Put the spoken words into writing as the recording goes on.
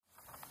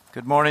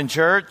Good morning,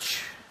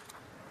 church.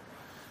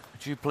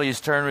 Would you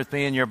please turn with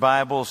me in your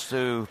Bibles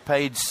to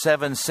page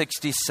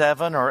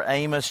 767 or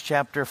Amos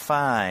chapter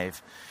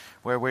 5,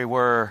 where we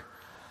were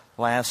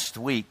last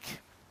week.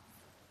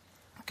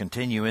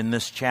 Continue in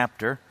this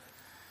chapter.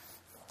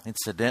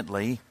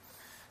 Incidentally,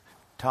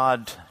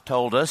 Todd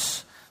told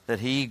us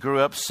that he grew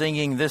up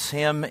singing this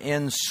hymn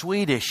in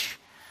Swedish.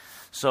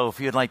 So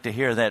if you'd like to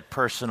hear that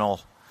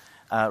personal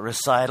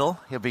recital,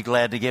 he'll be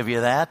glad to give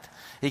you that.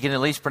 He can at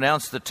least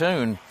pronounce the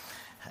tune.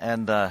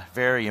 And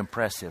very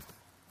impressive.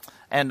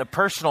 And a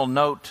personal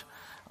note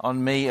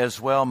on me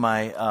as well.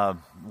 My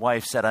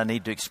wife said I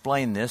need to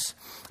explain this.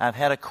 I've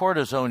had a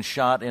cortisone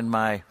shot in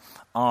my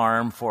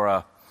arm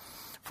for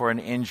an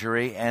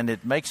injury, and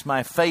it makes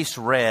my face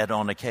red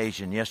on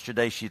occasion.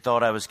 Yesterday she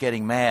thought I was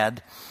getting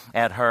mad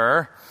at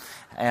her,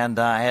 and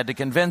I had to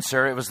convince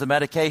her it was the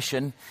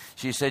medication.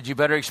 She said, "You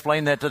better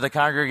explain that to the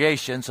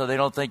congregation so they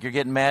don't think you're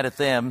getting mad at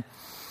them."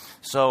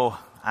 So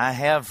I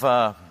have...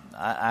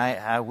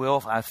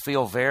 I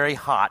feel very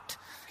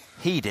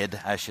heated,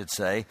 I should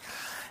say.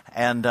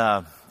 And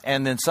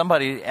then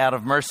somebody out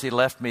of mercy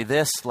left me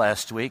this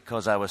last week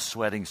because I was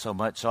sweating so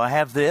much. So I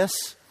have this.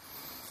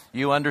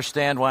 You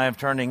understand why I'm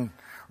turning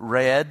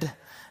red.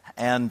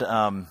 And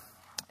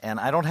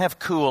I don't have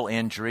cool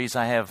injuries.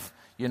 I have,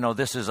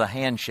 this is a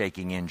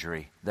handshaking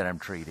injury that I'm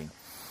treating.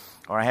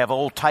 Or I have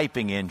old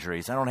typing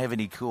injuries. I don't have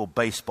any cool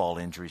baseball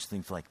injuries,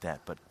 things like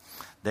that. But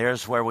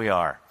there's where we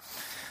are.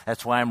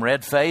 That's why I'm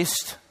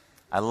red-faced.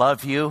 I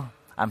love you.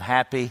 I'm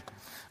happy.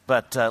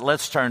 But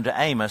let's turn to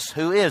Amos,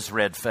 who is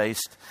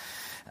red-faced,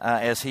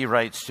 as he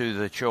writes to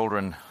the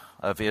children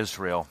of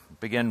Israel.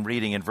 Begin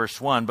reading in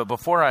verse 1. But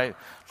before I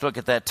look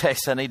at that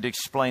text, I need to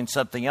explain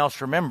something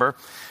else. Remember,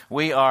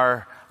 we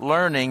are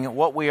learning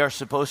what we are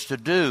supposed to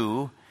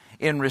do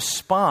in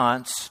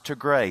response to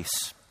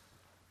grace.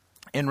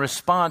 In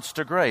response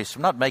to grace.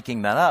 I'm not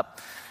making that up.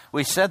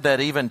 We said that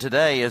even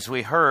today as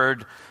we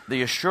heard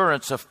the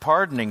assurance of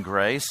pardoning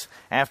grace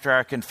after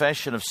our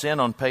confession of sin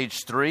on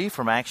page 3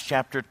 from Acts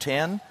chapter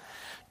 10.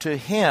 To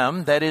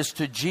him, that is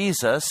to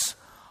Jesus,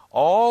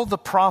 all the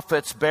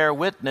prophets bear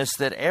witness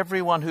that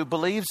everyone who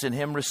believes in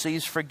him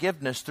receives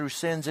forgiveness through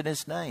sins in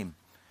his name.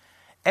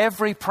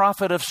 Every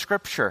prophet of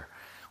Scripture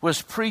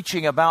was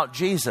preaching about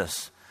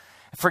Jesus.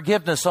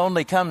 Forgiveness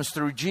only comes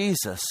through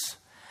Jesus.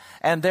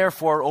 And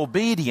therefore,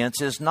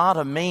 obedience is not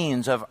a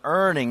means of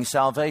earning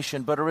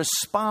salvation, but a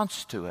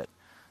response to it.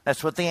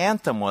 That's what the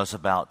anthem was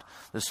about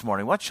this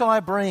morning. What shall I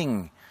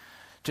bring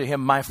to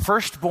him? My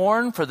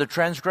firstborn for the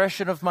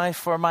transgression of my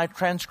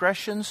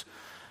transgressions?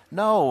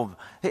 No,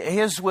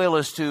 his will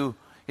is to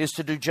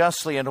do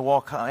justly and to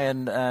walk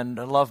and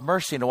love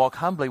mercy and to walk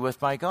humbly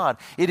with my God.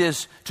 It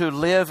is to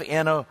live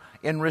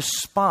in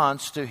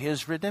response to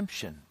his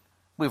redemption.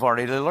 We've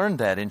already learned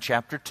that in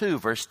chapter 2,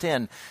 verse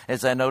 10,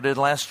 as I noted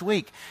last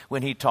week,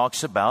 when he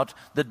talks about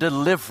the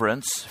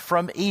deliverance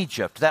from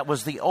Egypt. That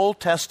was the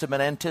Old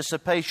Testament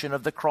anticipation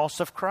of the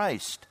cross of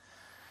Christ.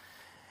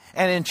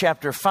 And in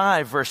chapter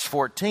 5, verse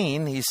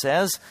 14, he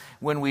says,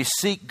 when we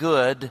seek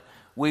good,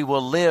 we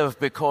will live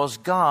because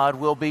God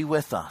will be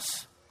with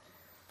us.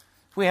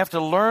 We have to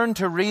learn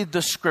to read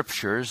the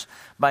Scriptures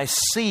by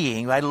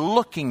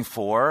looking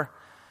for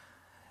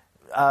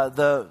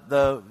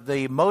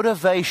the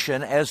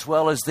motivation as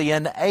well as the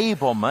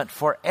enablement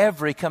for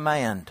every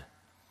command.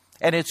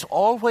 And it's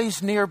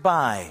always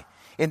nearby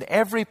in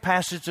every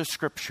passage of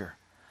Scripture.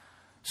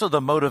 So the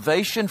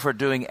motivation for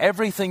doing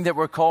everything that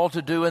we're called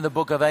to do in the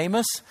book of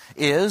Amos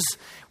is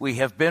we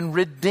have been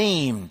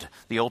redeemed,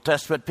 the Old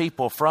Testament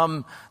people,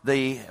 from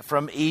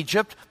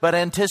Egypt, but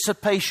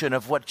anticipation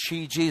of what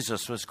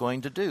Jesus was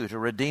going to do to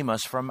redeem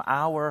us from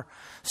our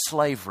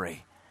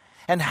slavery.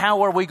 And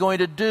how are we going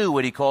to do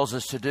what he calls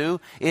us to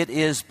do? It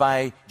is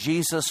by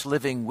Jesus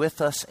living with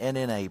us and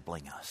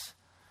enabling us.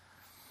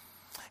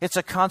 It's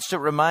a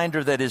constant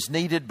reminder that is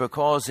needed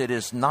because it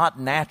is not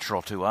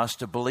natural to us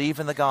to believe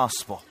in the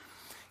gospel.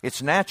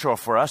 It's natural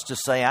for us to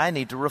say, I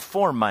need to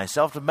reform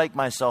myself, to make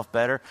myself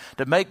better,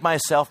 to make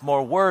myself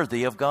more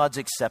worthy of God's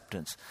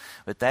acceptance.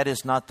 But that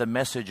is not the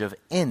message of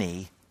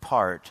any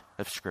part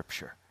of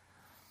Scripture.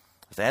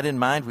 With that in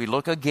mind, we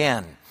look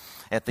again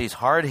at these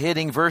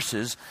hard-hitting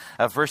verses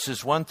of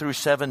verses 1 through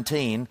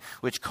 17,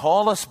 which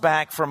call us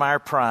back from our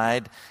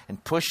pride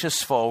and push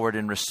us forward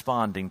in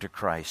responding to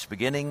Christ.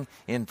 Beginning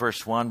in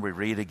verse 1, we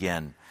read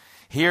again.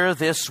 Hear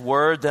this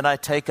word that I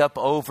take up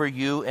over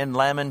you in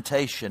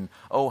lamentation,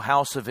 O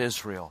house of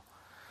Israel.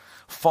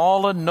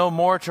 Fallen no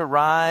more to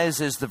rise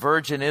is the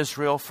virgin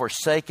Israel,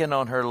 forsaken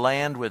on her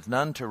land with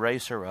none to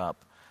raise her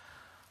up.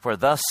 For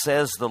thus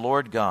says the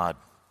Lord God,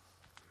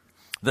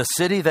 the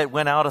city that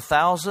went out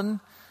 1,000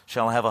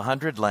 shall have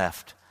 100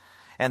 left,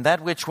 and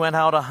that which went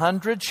out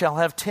 100 shall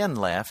have 10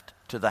 left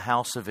to the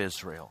house of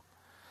Israel.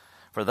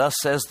 For thus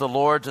says the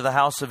Lord to the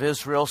house of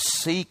Israel,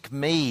 seek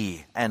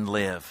me and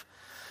live,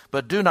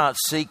 but do not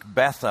seek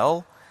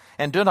Bethel,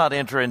 and do not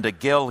enter into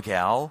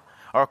Gilgal,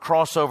 or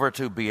cross over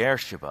to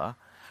Beersheba,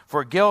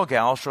 for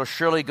Gilgal shall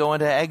surely go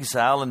into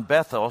exile, and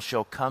Bethel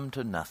shall come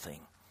to nothing.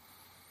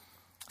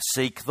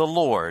 Seek the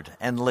Lord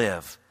and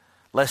live,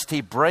 lest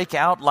he break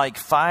out like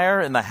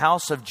fire in the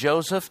house of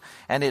Joseph,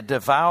 and it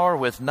devour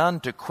with none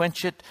to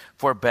quench it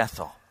for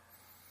Bethel.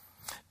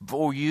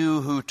 For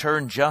you who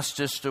turn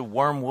justice to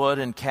wormwood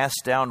and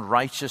cast down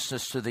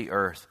righteousness to the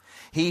earth,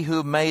 he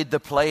who made the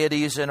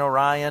Pleiades and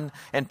Orion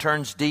and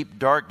turns deep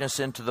darkness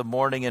into the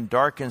morning and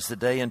darkens the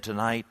day into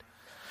night,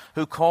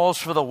 who calls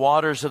for the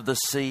waters of the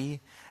sea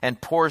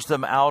and pours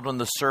them out on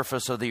the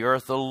surface of the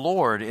earth, the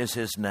Lord is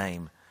his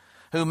name,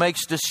 who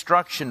makes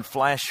destruction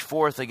flash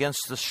forth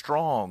against the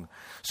strong,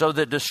 so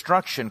that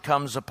destruction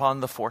comes upon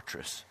the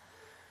fortress.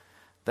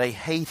 They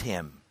hate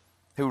him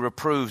who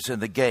reproves in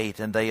the gate,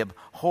 and they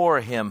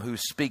abhor him who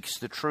speaks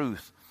the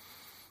truth.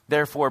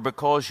 Therefore,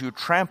 because you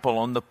trample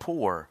on the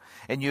poor,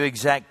 and you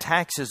exact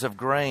taxes of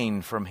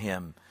grain from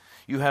him,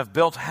 you have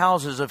built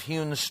houses of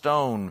hewn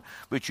stone,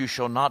 but you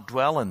shall not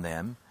dwell in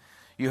them.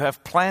 You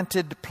have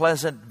planted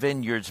pleasant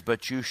vineyards,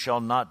 but you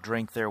shall not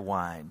drink their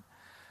wine.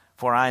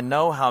 For I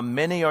know how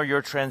many are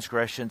your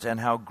transgressions, and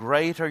how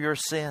great are your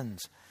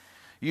sins.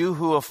 You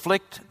who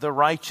afflict the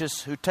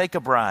righteous, who take a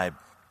bribe,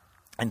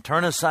 and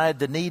turn aside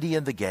the needy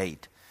in the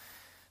gate.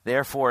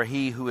 Therefore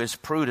he who is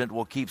prudent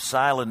will keep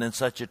silent in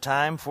such a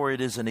time, for it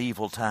is an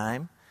evil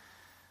time.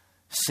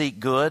 Seek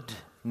good,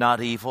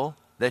 not evil,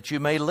 that you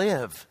may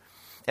live,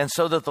 and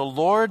so that the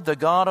Lord, the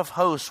God of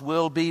hosts,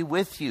 will be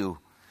with you.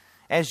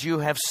 As you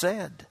have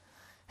said,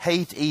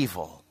 hate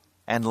evil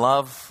and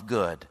love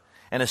good,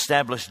 and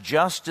establish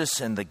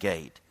justice in the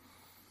gate.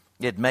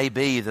 It may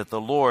be that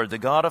the Lord, the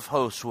God of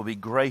hosts, will be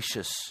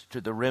gracious to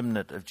the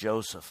remnant of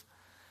Joseph.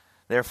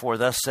 Therefore,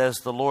 thus says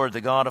the Lord,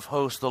 the God of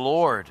hosts, the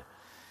Lord,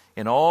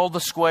 in all the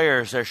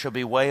squares there shall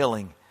be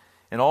wailing.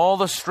 In all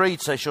the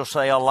streets they shall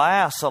say,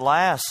 alas,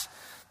 alas.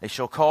 They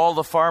shall call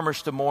the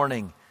farmers to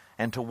mourning,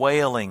 and to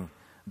wailing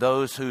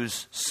those who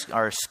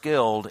are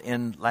skilled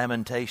in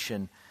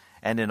lamentation.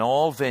 And in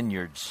all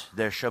vineyards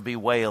there shall be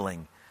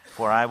wailing,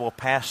 for I will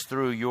pass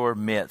through your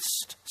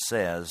midst,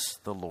 says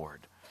the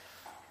Lord.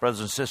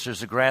 Brothers and sisters,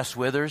 the grass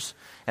withers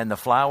and the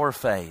flower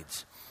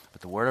fades,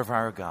 but the word of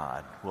our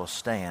God will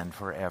stand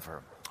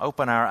forever.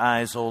 Open our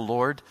eyes, O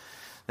Lord,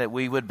 that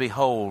we would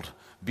behold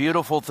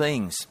beautiful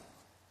things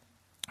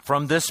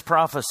from this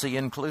prophecy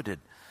included,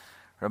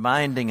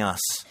 reminding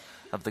us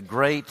of the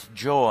great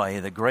joy,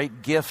 the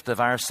great gift of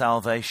our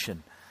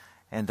salvation,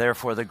 and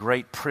therefore the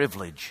great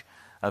privilege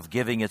of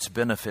giving its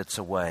benefits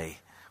away.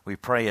 We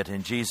pray it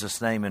in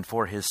Jesus' name and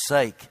for his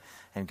sake.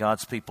 And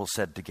God's people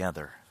said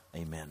together,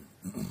 amen.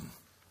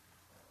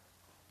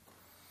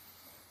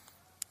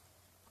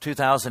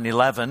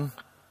 2011,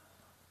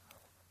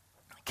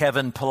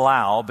 Kevin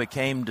Palau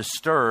became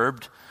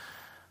disturbed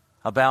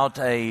about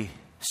a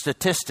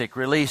statistic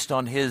released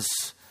on his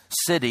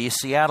city,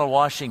 Seattle,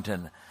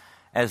 Washington,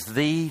 as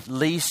the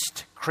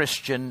least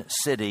Christian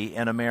city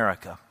in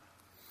America.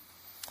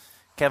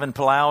 Kevin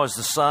Palau is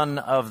the son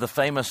of the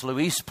famous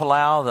Luis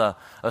Palau, the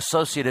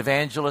associate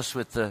evangelist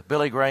with the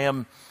Billy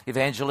Graham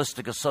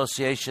Evangelistic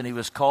Association. He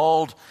was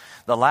called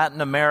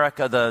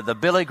the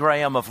Billy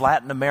Graham of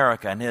Latin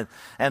America.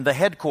 And the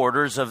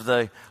headquarters of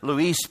the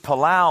Luis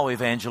Palau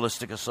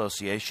Evangelistic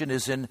Association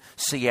is in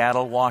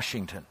Seattle,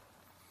 Washington.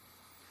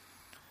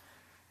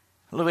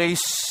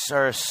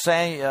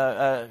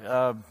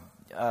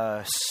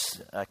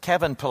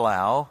 Kevin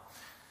Palau,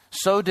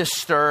 so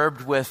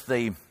disturbed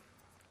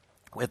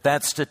with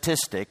that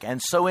statistic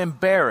and so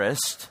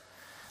embarrassed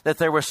that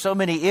there were so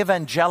many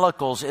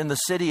evangelicals in the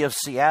city of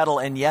Seattle,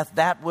 and yet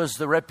that was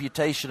the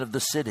reputation of the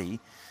city,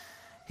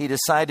 he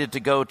decided to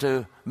go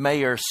to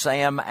Mayor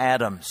Sam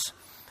Adams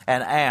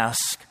and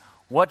ask,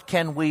 what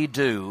can we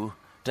do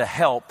to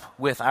help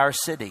with our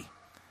city?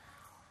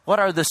 What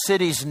are the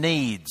city's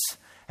needs,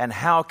 and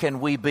how can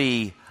we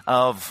be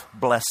of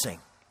blessing?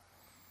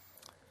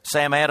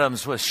 Sam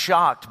Adams was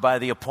shocked by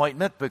the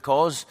appointment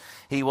because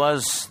he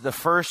was the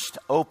first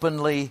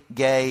openly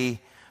gay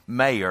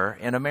mayor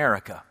in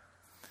America.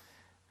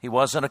 He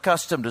wasn't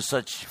accustomed to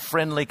such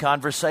friendly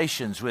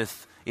conversations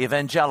with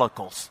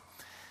evangelicals.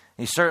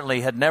 He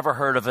certainly had never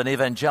heard of an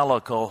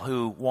evangelical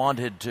who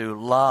wanted to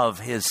love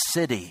his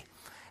city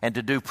and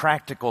to do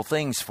practical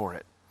things for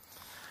it.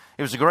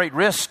 It was a great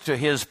risk to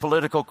his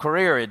political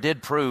career. It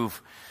did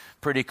prove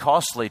pretty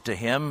costly to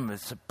him.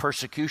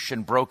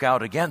 Persecution broke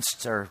out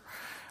against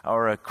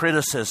or a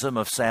criticism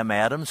of Sam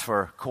Adams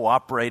for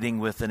cooperating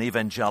with an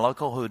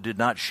evangelical who did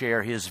not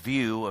share his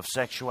view of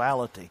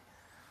sexuality.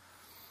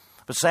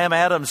 But Sam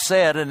Adams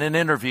said in an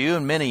interview,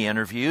 in many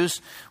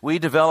interviews, we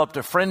developed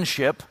a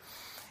friendship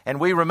and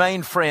we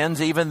remained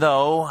friends even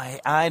though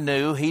I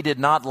knew he did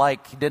not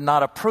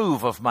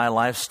approve of my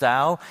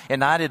lifestyle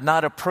and I did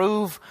not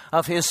approve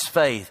of his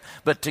faith.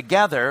 But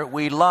together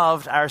we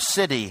loved our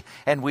city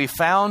and we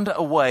found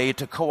a way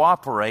to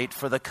cooperate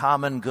for the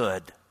common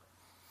good.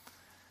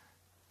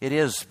 It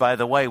is, by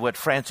the way, what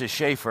Francis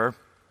Schaeffer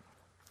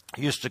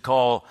used to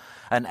call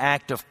an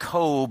act of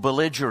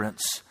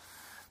co-belligerence.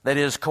 That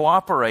is,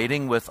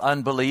 cooperating with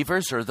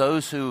unbelievers or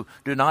those who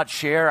do not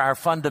share our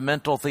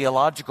fundamental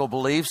theological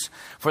beliefs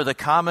for the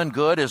common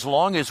good, as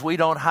long as we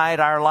don't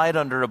hide our light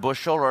under a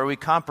bushel or we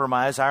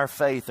compromise our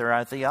faith or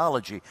our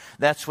theology.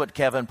 That's what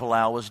Kevin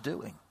Palau was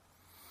doing.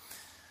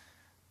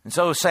 And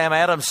so Sam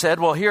Adams said,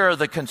 well, here are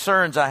the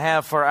concerns I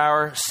have for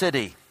our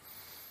city.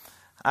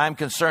 I'm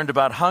concerned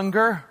about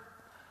hunger,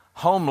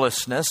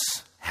 homelessness,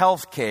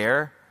 health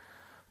care,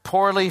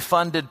 poorly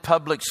funded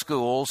public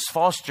schools,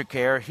 foster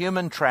care,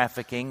 human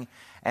trafficking,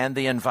 and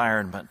the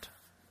environment.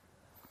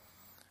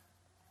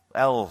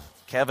 Well,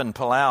 Kevin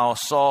Palau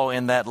saw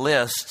in that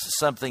list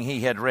something he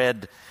had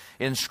read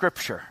in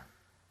Scripture.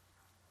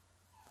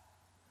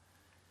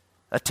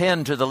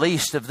 Attend to the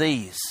least of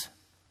these.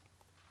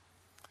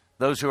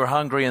 Those who are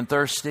hungry and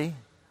thirsty,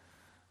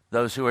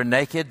 those who are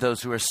naked,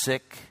 those who are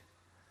sick,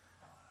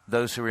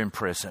 those who are in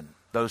prison,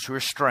 those who are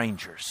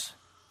strangers.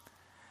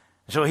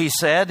 So he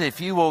said, if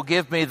you will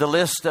give me the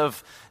list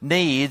of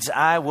needs,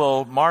 I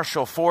will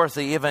marshal forth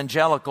the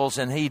evangelicals.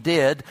 And he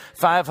did.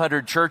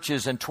 500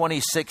 churches and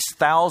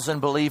 26,000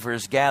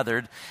 believers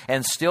gathered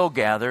and still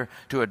gather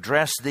to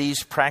address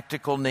these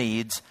practical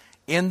needs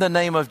in the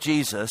name of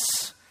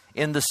Jesus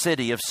in the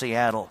city of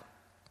Seattle.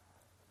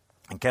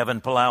 And Kevin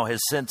Palau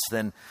has since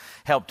then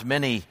helped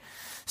many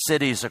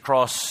cities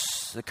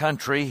across the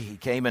country. He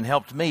came and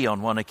helped me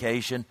on one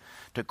occasion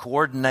to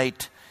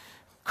coordinate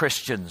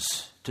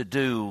Christians to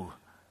do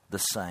the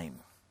same.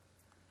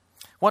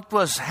 What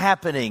was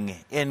happening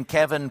in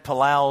Kevin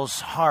Palau's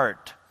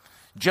heart?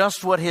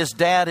 Just what his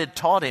dad had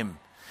taught him.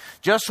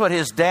 Just what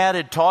his dad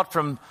had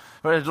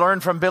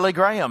learned from Billy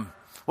Graham.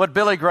 What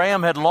Billy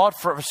Graham had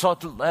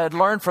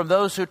learned from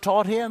those who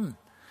taught him.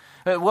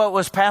 What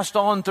was passed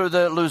on through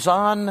the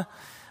Lausanne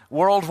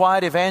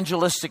Worldwide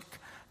Evangelistic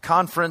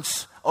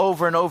Conference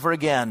over and over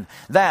again.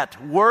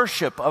 That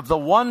worship of the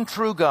one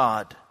true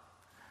God,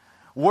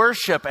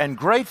 worship and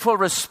grateful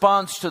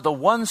response to the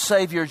one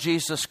Savior,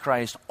 Jesus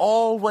Christ,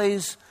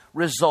 always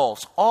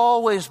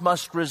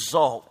must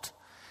result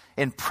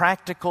in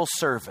practical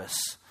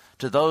service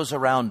to those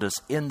around us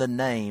in the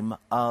name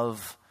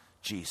of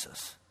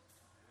Jesus.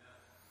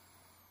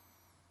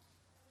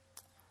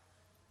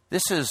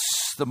 This is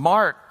the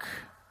mark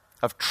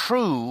of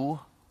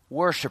true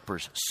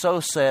worshipers. So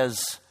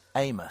says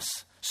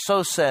Amos.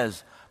 So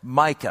says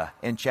Micah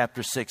in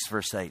chapter 6,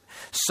 verse 8.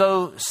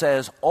 So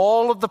says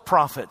all of the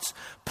prophets,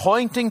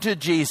 pointing to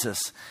Jesus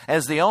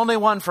as the only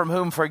one from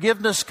whom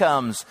forgiveness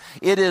comes.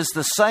 It is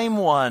the same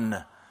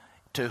one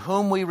to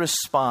whom we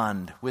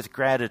respond with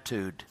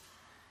gratitude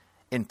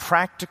in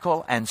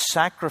practical and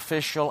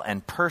sacrificial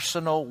and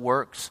personal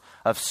works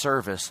of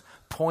service,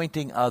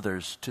 pointing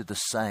others to the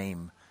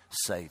same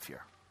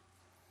Savior.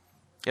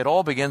 It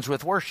all begins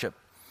with worship.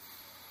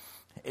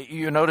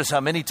 You notice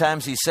how many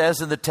times he says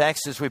in the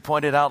text, as we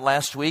pointed out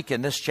last week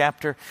in this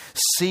chapter,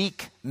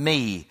 seek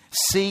me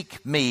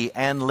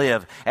and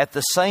live. At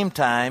the same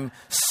time,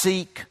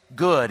 seek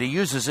good. He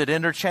uses it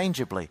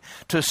interchangeably.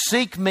 To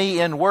seek me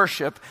in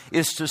worship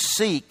is to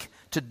seek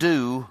to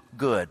do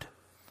good.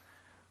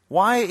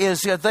 Why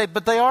is it?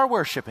 But they are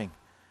worshiping.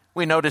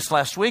 We noted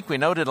last week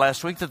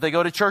that they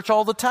go to church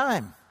all the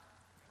time.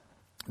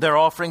 They're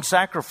offering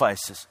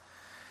sacrifices.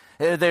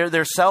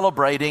 They're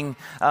celebrating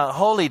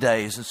holy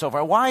days and so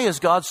forth. Why is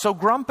God so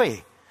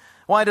grumpy?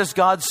 Why does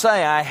God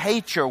say, I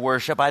hate your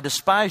worship, I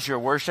despise your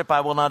worship,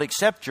 I will not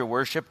accept your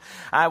worship,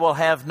 I will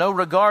have no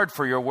regard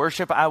for your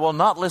worship, I will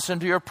not listen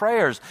to your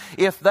prayers?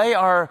 If they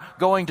are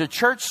going to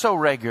church so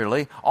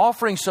regularly,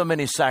 offering so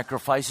many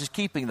sacrifices,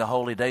 keeping the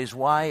holy days,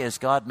 why is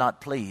God not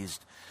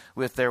pleased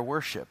with their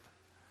worship?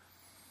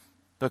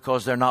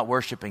 Because they're not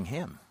worshiping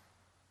Him.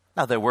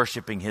 Now, they're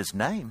worshiping His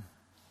name.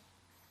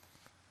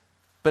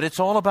 But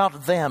it's all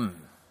about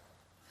them.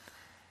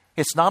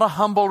 It's not a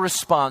humble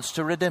response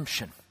to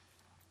redemption.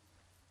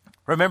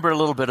 Remember a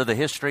little bit of the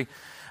history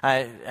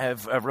I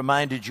have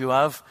reminded you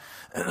of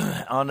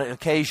on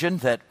occasion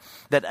that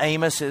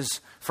Amos is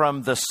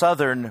from the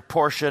southern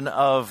portion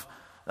of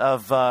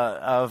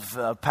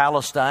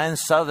Palestine,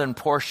 southern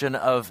portion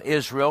of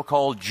Israel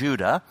called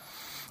Judah,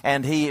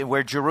 and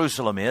where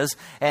Jerusalem is,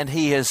 and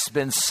he has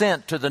been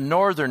sent to the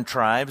northern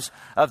tribes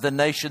of the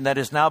nation that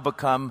has now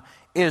become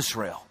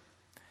Israel.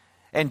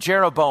 And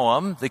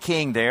Jeroboam, the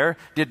king there,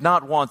 did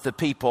not want the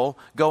people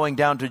going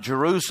down to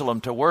Jerusalem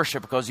to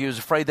worship because he was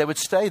afraid they would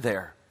stay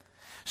there.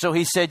 So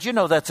he said,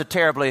 that's a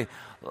terribly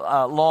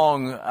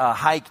long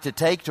hike to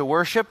take to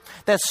worship.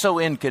 That's so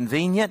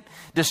inconvenient,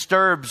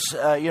 disturbs,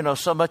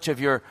 so much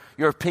of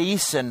your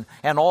peace and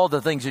all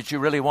the things that you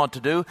really want to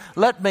do.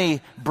 Let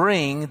me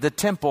bring the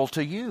temple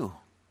to you.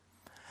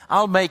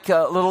 I'll make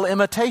little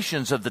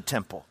imitations of the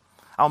temple.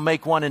 I'll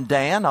make one in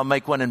Dan, I'll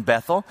make one in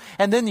Bethel,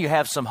 and then you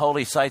have some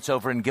holy sites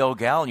over in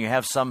Gilgal, and you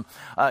have some,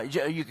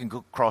 you can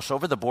go cross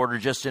over the border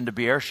just into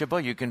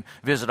Beersheba, you can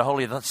visit a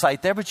holy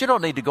site there, but you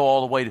don't need to go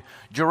all the way to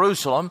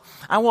Jerusalem.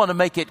 I want to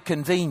make it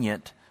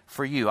convenient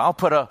for you. I'll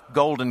put a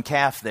golden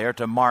calf there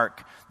to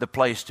mark the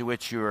place to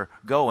which you're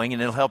going,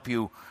 and it'll help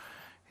you,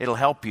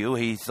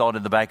 he thought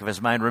in the back of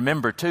his mind,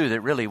 remember too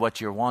that really what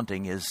you're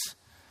wanting is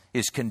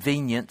is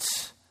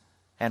convenience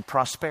and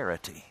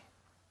prosperity.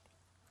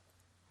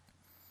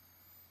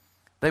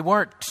 They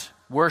weren't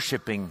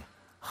worshiping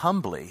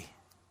humbly.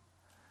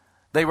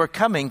 They were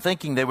coming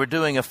thinking they were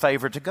doing a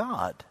favor to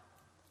God.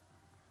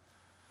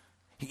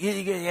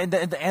 And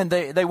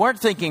they weren't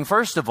thinking,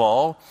 first of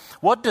all,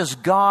 what does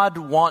God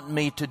want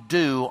me to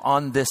do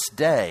on this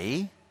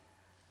day?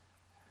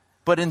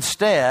 But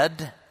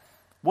instead,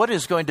 what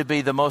is going to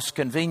be the most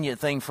convenient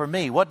thing for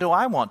me? What do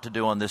I want to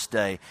do on this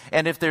day?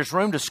 And if there's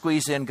room to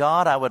squeeze in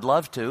God, I would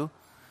love to,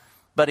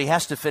 but He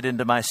has to fit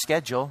into my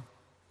schedule.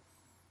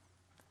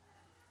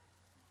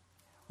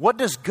 What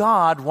does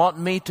God want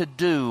me to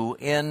do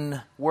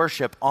in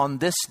worship on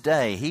this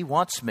day? He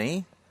wants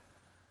me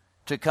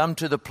to come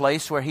to the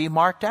place where He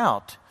marked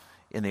out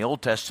in the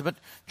Old Testament,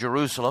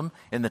 Jerusalem,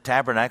 in the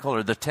tabernacle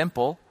or the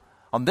temple.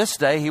 On this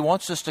day, He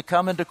wants us to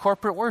come into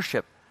corporate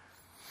worship.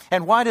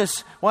 And why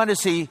does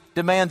He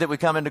demand that we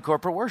come into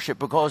corporate worship?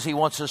 Because He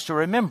wants us to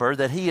remember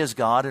that He is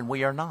God and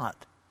we are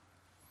not.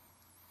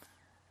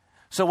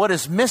 So what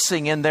is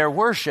missing in their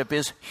worship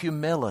is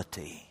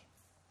humility.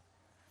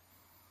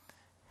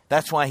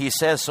 That's why He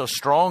says so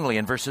strongly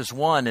in verses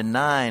 1 and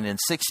 9 and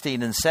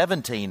 16 and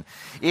 17,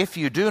 if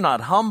you do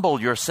not humble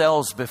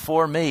yourselves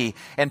before me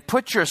and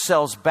put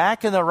yourselves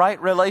back in the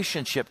right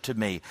relationship to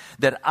me,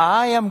 that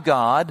I am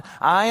God,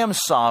 I am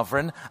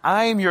sovereign,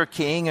 I am your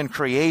king and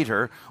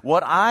creator,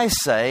 what I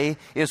say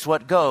is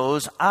what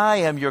goes, I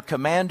am your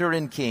commander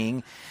and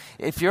king.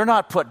 If you're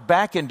not put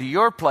back into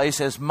your place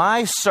as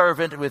my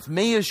servant with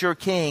me as your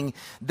king,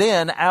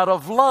 then out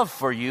of love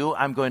for you,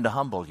 I'm going to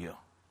humble you.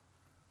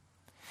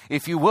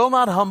 If you will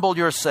not humble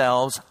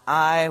yourselves,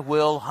 I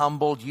will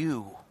humble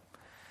you.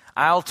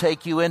 I'll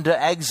take you into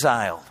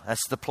exile.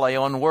 That's the play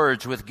on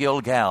words with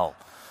Gilgal.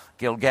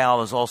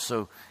 Gilgal is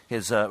also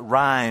his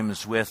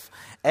rhymes with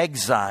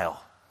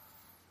exile.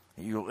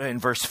 In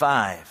verse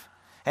 5.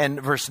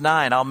 And verse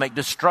 9, I'll make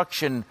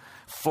destruction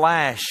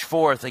flash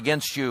forth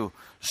against you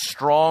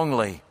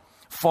strongly.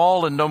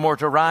 Fall and no more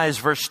to rise.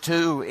 Verse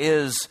 2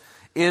 is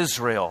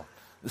Israel.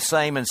 The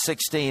same in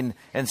 16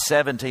 and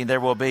 17.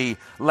 There will be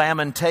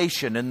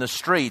lamentation in the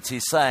streets.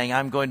 He's saying,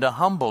 I'm going to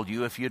humble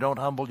you if you don't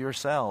humble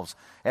yourselves.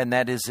 And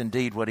that is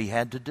indeed what He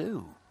had to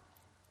do.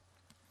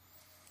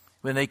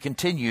 When they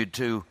continued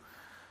to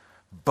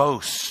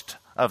boast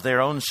of their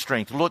own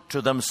strength, look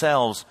to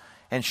themselves,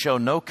 and show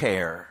no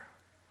care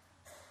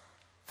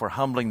for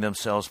humbling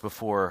themselves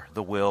before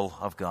the will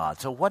of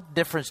God. So what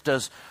difference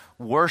does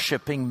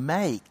worshiping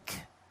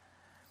make?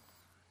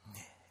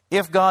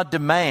 If God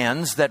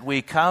demands that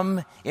we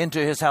come into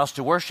His house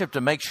to worship,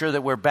 to make sure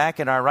that we're back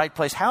in our right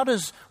place, how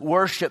does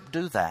worship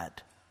do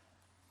that?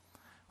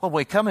 Well,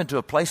 when we come into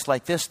a place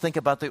like this, think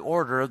about the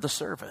order of the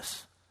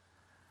service.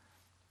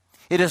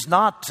 It is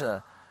not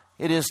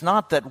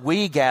that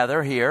we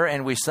gather here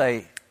and we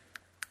say,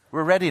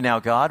 we're ready now,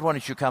 God, why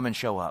don't you come and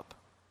show up?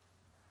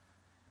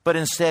 But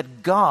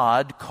instead,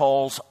 God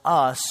calls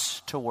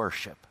us to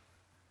worship.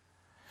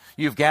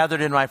 You've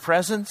gathered in my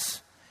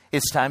presence,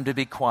 it's time to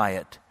be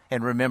quiet.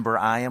 And remember,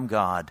 I am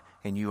God,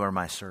 and you are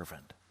my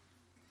servant.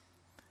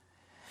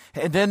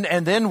 And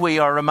then we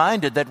are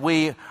reminded that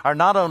we are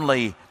not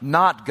only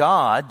not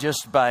God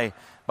just by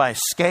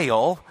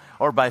scale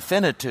or by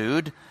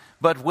finitude,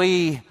 but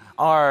we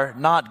are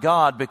not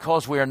God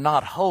because we are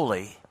not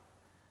holy.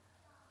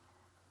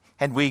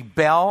 And we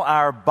bow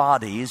our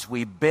bodies,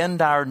 we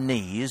bend our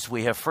knees.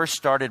 We have first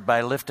started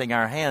by lifting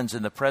our hands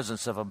in the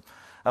presence of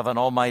an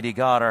almighty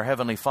God, our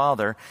Heavenly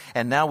Father.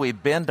 And now we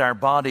bend our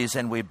bodies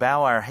and we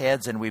bow our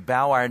heads and we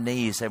bow our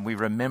knees and we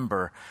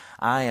remember,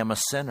 I am a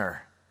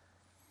sinner.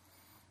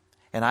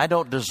 And I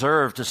don't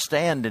deserve to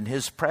stand in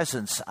His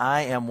presence.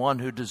 I am one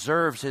who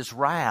deserves His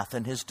wrath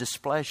and His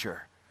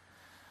displeasure.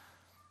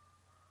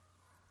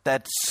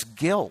 That's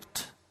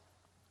guilt.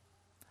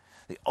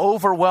 The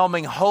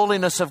overwhelming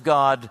holiness of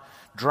God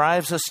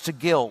drives us to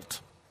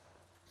guilt.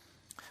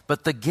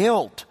 But the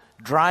guilt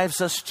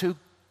drives us to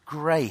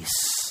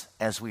grace,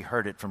 as we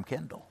heard it from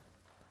Kendall.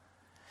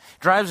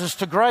 Drives us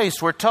to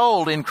grace. We're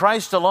told in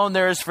Christ alone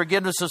there is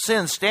forgiveness of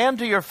sins. Stand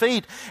to your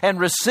feet and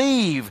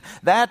receive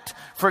that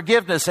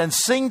forgiveness and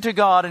sing to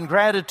God in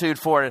gratitude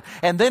for it.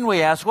 And then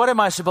we ask, what am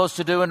I supposed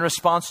to do in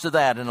response to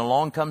that? And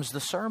along comes the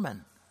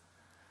sermon.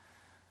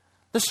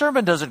 The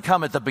sermon doesn't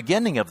come at the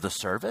beginning of the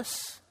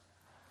service.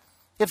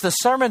 If the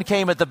sermon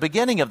came at the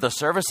beginning of the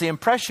service, the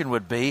impression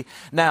would be,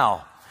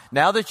 now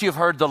that you've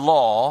heard the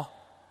law,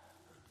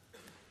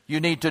 you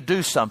need to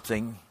do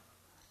something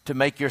to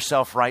make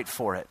yourself right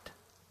for it.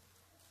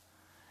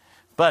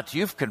 But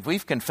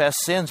we've confessed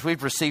sins,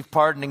 we've received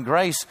pardon and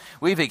grace,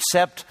 we've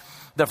accepted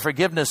the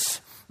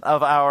forgiveness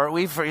of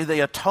the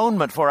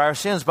atonement for our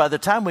sins. By the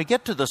time we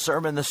get to the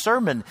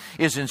sermon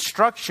is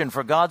instruction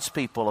for God's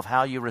people of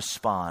how you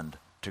respond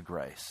to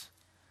grace.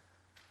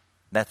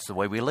 That's the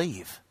way we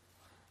leave,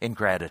 in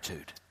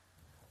gratitude.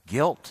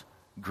 Guilt,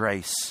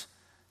 grace,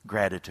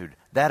 gratitude.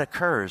 That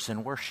occurs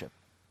in worship.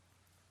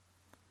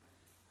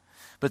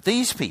 But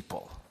these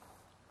people,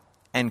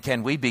 and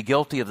can we be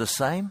guilty of the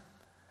same?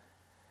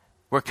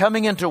 We're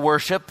coming into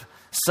worship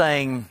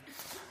saying,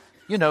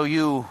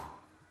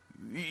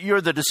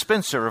 you're the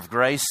dispenser of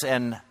grace,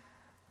 and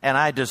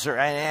I deserve,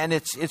 and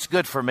it's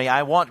good for me.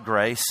 I want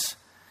grace,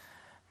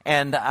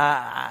 and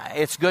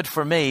it's good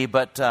for me,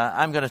 but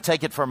I'm going to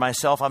take it for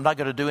myself. I'm not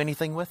going to do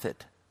anything with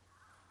it.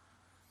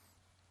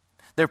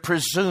 They're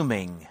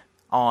presuming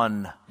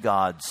on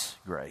God's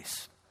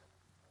grace.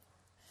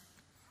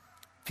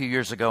 A few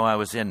years ago, I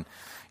was in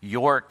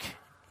York,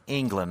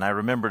 England. I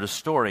remembered a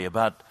story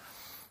about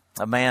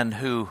a man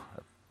who,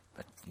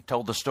 he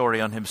told the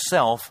story on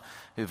himself,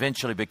 who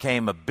eventually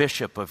became a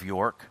bishop of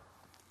York.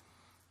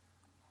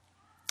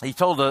 He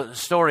told a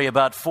story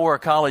about 4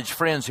 college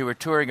friends who were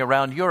touring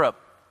around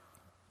Europe,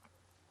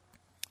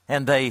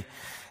 and they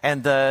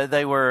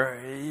were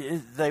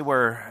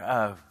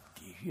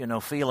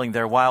feeling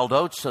their wild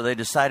oats, so they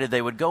decided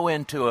they would go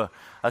into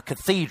a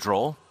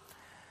cathedral,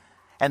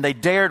 and they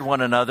dared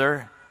one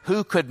another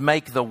who could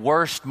make the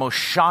worst, most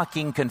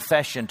shocking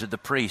confession to the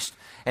priest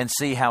and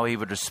see how he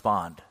would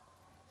respond.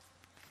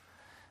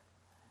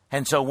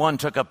 And so one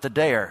took up the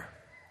dare.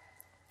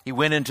 He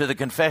went into the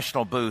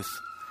confessional booth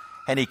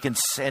and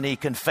he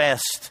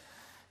confessed.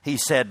 He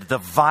said the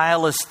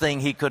vilest thing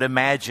he could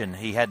imagine.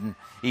 He hadn't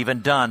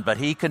even done, but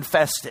he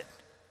confessed it.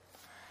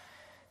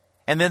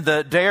 And then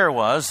the dare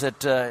was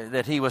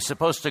that he was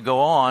supposed to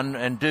go on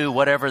and do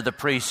whatever the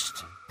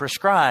priest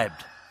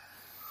prescribed.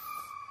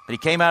 But he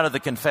came out of the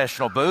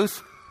confessional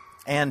booth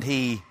and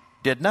he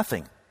did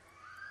nothing.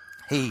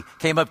 He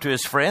came up to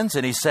his friends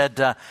and he said,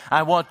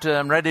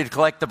 I'm ready to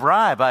collect the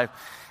bribe,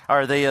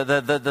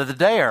 the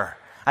dare.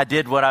 I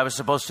did what I was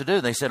supposed to do.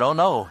 And they said, oh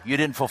no, you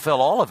didn't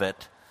fulfill all of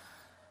it.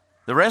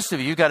 The rest of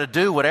you got to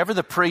do whatever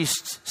the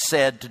priest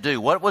said to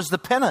do. What was the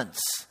penance?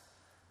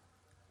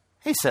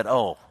 He said,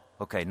 oh,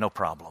 okay, no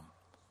problem.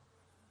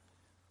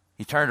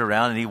 He turned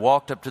around and he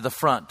walked up to the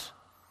front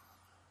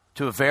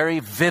to a very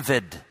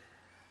vivid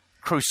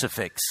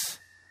crucifix,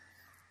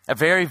 a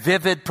very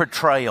vivid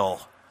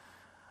portrayal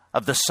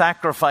of the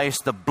sacrifice,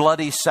 the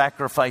bloody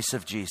sacrifice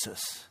of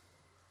Jesus.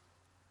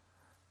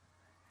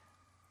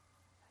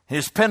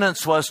 His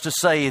penance was to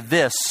say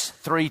this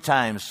 3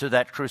 times to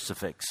that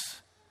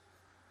crucifix.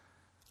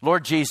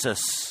 Lord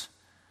Jesus,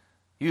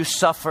 you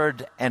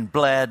suffered and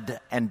bled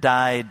and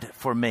died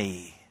for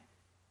me,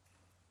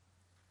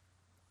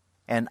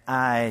 and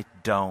I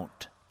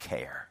don't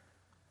care.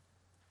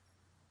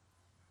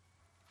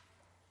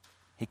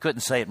 He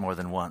couldn't say it more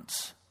than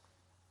once.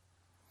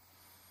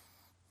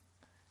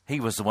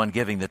 He was the one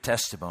giving the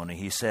testimony.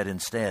 He said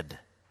instead,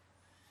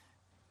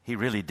 he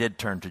really did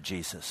turn to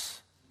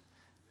Jesus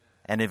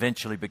and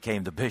eventually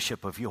became the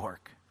Bishop of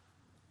York.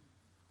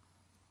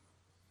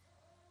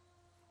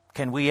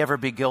 Can we ever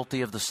be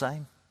guilty of the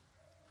same?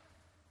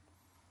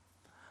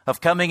 Of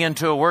coming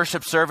into a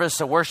worship service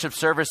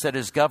that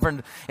is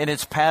governed in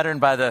its pattern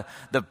by the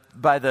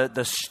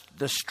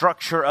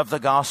structure of the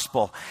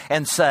gospel,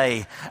 and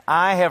say,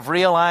 I have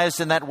realized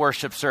in that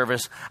worship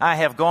service, I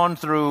have gone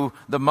through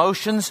the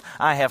motions,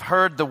 I have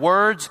heard the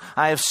words,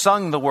 I have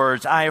sung the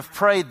words, I have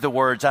prayed the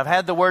words, I've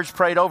had the words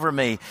prayed over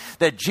me,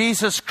 that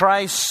Jesus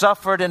Christ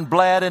suffered and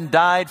bled and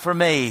died for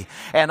me,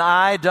 and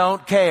I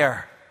don't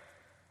care.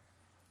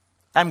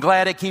 I'm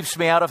glad it keeps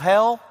me out of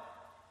hell,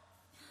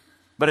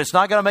 but it's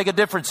not going to make a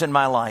difference in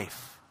my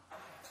life.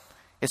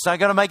 It's not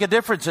going to make a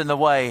difference in the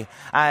way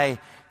I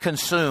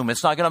consume.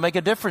 It's not going to make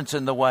a difference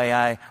in the way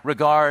I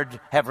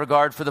have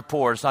regard for the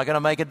poor. It's not going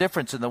to make a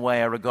difference in the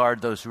way I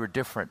regard those who are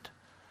different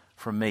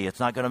from me. It's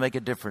not going to make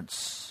a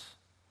difference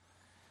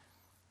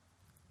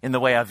in the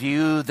way I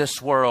view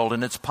this world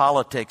and its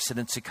politics and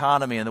its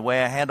economy, and the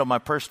way I handle my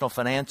personal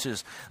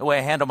finances, the way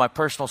I handle my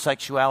personal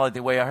sexuality,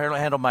 the way I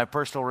handle my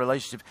personal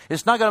relationships.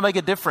 It's not going to make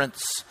a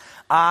difference.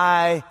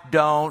 I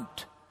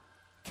don't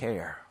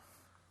care.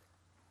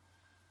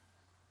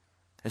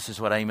 This is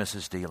what Amos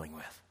is dealing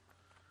with.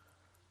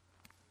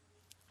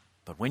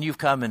 But when you've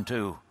come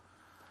into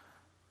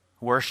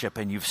worship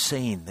and you've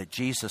seen that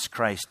Jesus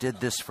Christ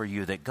did this for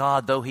you, that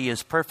God, though He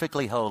is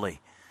perfectly holy,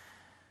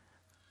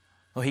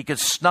 though He could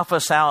snuff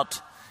us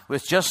out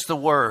with just the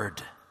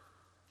word,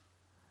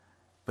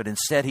 but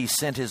instead He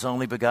sent His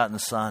only begotten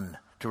Son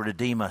to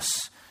redeem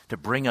us, to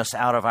bring us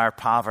out of our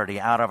poverty,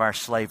 out of our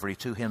slavery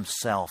to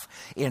Himself,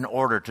 in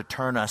order to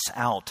turn us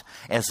out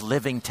as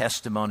living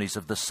testimonies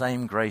of the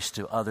same grace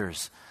to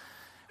others.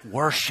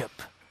 Worship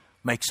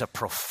makes a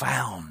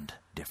profound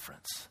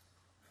difference.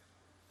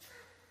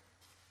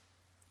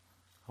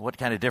 What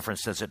kind of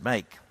difference does it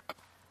make?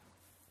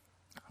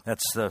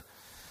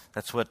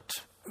 That's what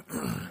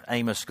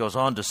Amos goes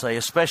on to say,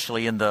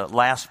 especially in the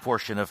last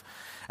portion of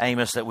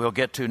Amos that we'll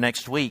get to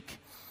next week.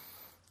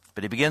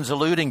 But he begins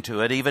alluding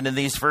to it even in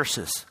these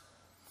verses,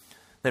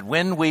 that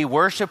when we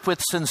worship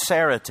with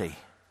sincerity,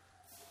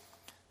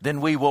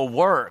 then we will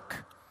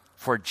work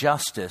for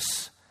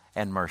justice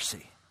and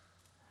mercy.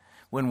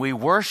 When we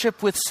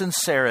worship with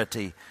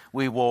sincerity,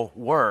 we will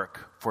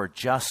work for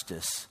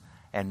justice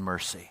and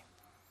mercy.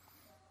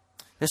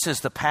 This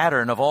is the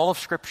pattern of all of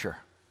Scripture.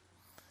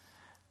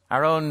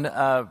 Our own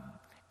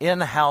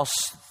in-house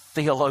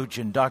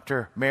theologian,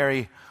 Dr.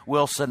 Mary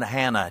Wilson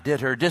Hanna,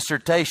 did her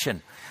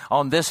dissertation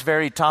on this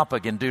very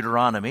topic in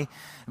Deuteronomy,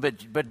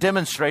 but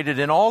demonstrated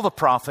in all the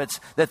prophets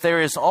that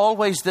there is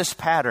always this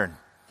pattern,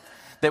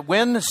 that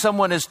when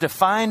someone is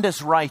defined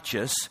as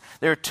righteous,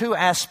 there are two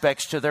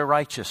aspects to their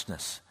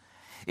righteousness.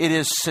 It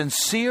is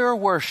sincere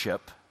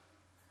worship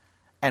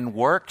and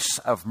works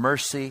of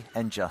mercy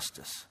and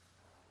justice.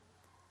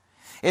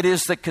 It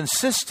is the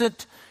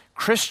consistent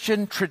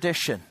Christian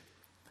tradition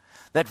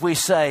that we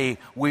say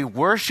we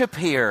worship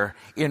here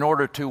in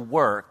order to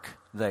work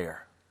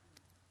there.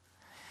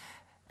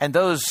 And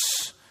those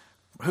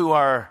who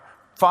are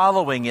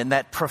following in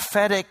that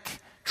prophetic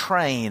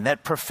train,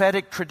 that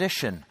prophetic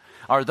tradition,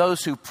 are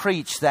those who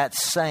preach that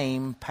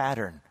same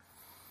pattern.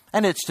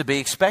 And it's to be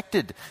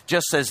expected,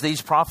 just as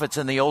these prophets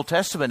in the Old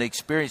Testament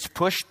experienced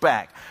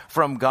pushback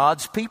from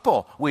God's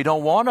people. We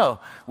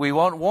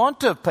won't want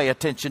to pay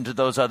attention to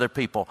those other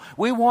people.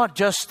 We want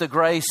just the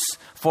grace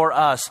for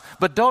us.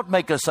 But don't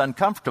make us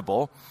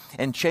uncomfortable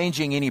in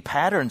changing any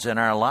patterns in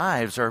our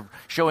lives or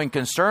showing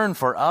concern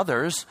for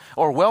others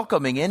or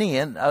welcoming any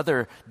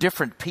other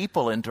different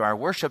people into our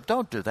worship.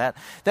 Don't do that.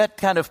 That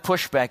kind of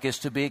pushback is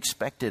to be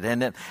expected.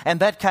 And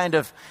that kind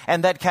of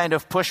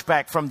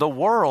pushback from the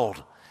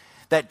world,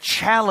 that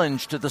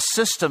challenge to the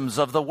systems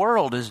of the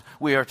world, is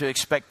we are to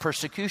expect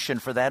persecution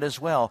for that as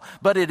well.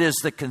 But it is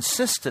the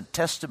consistent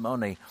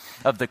testimony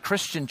of the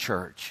Christian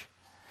church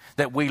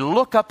that we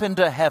look up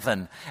into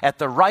heaven at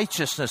the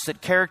righteousness that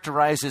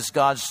characterizes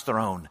God's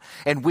throne.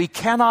 And we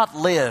cannot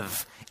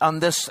live on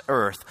this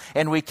earth,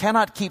 and we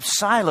cannot keep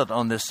silent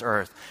on this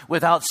earth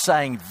without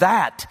saying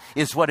that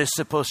is what is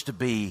supposed to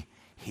be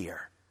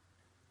here.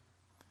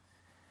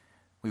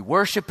 We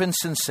worship in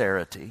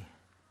sincerity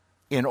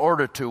in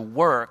order to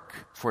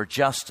work for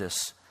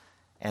justice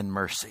and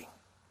mercy.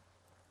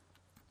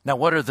 Now,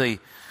 what are the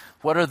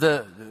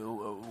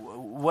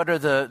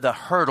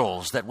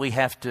hurdles that we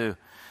have to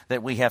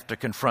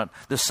confront?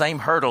 The same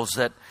hurdles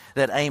that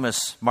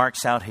Amos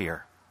marks out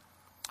here.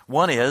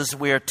 One is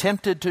we are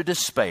tempted to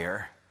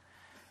despair,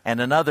 and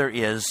another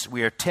is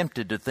we are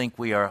tempted to think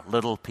we are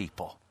little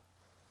people.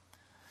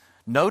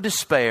 No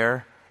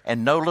despair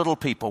and no little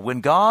people.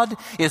 When God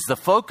is the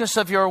focus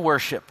of your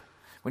worship,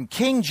 when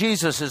King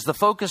Jesus is the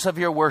focus of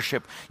your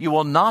worship, you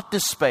will not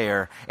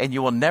despair and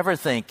you will never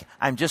think,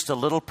 I'm just a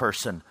little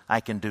person, I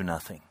can do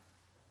nothing.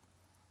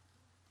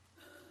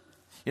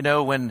 You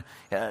know, when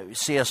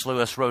C.S.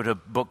 Lewis wrote a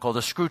book called The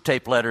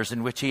Screwtape Letters,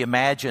 in which he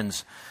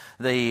imagines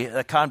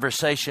the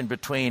conversation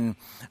between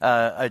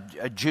a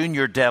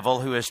junior devil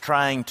who is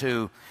trying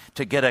to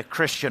get a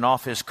Christian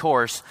off his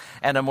course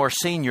and a more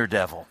senior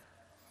devil.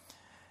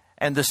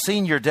 And the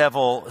senior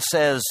devil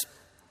says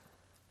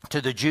to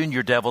the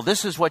junior devil,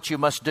 this is what you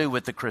must do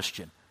with the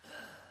Christian.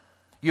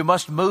 You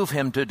must move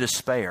him to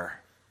despair.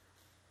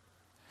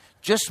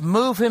 Just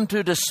move him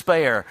to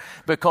despair,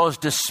 because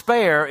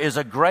despair is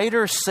a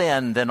greater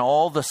sin than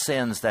all the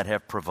sins that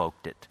have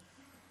provoked it.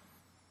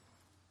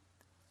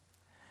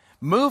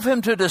 Move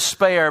him to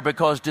despair,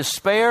 because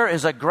despair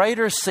is a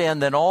greater sin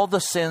than all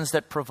the sins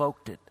that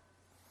provoked it.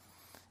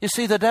 You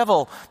see, the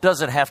devil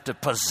doesn't have to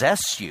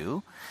possess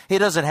you. He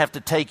doesn't have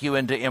to take you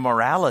into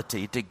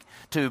immorality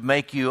to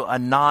make you a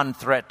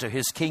non-threat to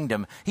his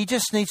kingdom. He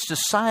just needs to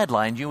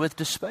sideline you with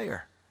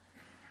despair.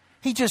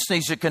 He just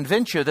needs to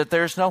convince you that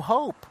there's no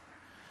hope,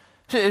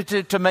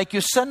 to make you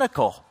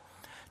cynical,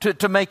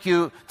 to make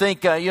you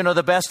think,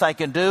 the best I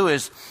can do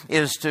is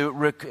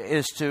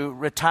to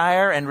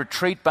retire and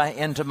retreat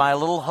into my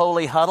little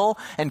holy huddle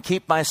and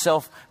keep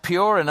myself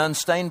pure and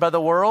unstained by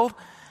the world.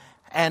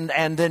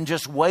 And then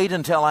just wait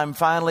until I'm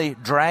finally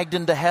dragged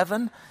into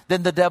heaven,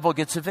 then the devil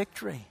gets a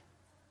victory.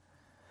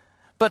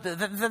 But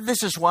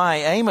this is why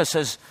Amos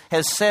has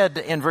said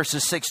in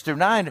verses 6 through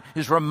 9,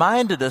 he's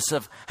reminded us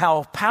of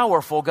how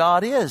powerful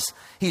God is.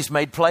 He's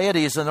made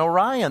Pleiades and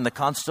Orion, the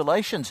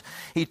constellations.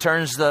 He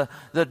turns the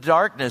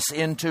darkness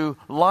into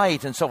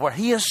light and so forth.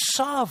 He is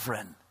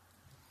sovereign.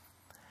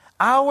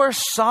 Our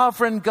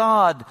sovereign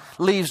God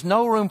leaves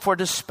no room for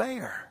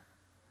despair.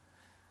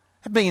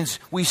 It means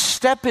we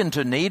step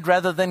into need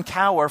rather than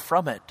cower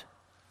from it.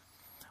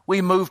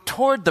 We move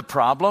toward the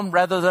problem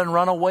rather than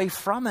run away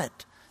from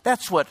it.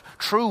 That's what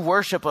true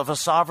worship of a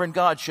sovereign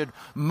God should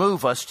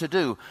move us to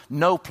do.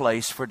 No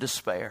place for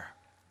despair.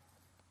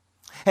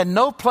 And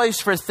no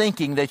place for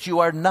thinking that you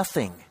are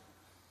nothing,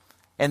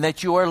 and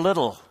that you are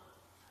little,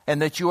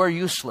 and that you are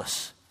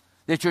useless,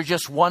 that you're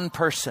just one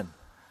person,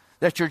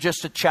 that you're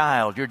just a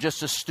child, you're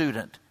just a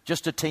student,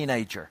 just a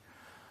teenager,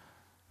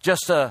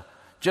 just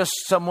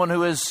someone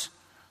who is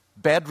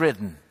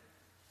bedridden,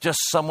 just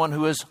someone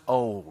who is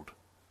old,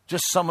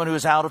 just someone who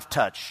is out of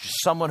touch,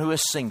 just someone who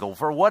is single.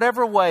 For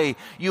whatever way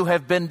you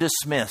have been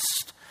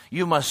dismissed,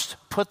 you must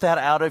put that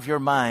out of your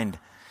mind.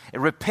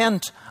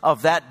 Repent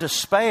of that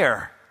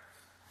despair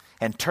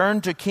and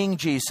turn to King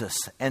Jesus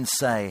and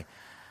say,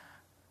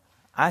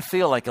 I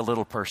feel like a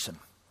little person,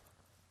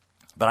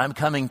 but I'm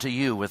coming to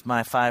you with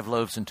my 5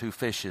 loaves and 2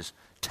 fishes.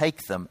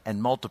 Take them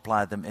and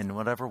multiply them in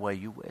whatever way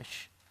you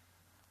wish.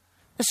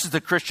 This is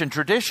the Christian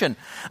tradition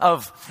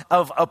of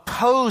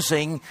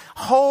opposing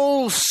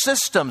whole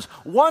systems.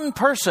 One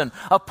person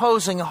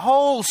opposing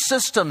whole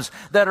systems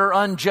that are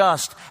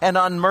unjust and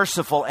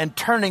unmerciful and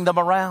turning them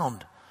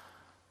around.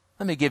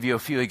 Let me give you a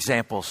few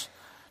examples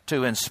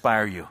to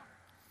inspire you.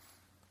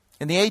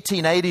 In the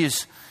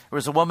 1880s, there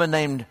was a woman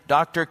named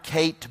Dr.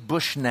 Kate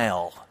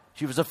Bushnell.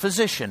 She was a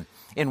physician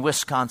in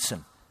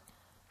Wisconsin.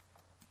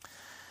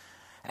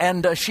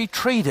 And she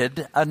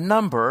treated a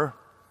number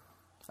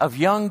of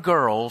young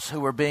girls who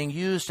were being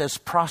used as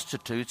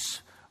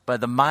prostitutes by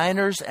the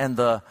miners and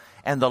the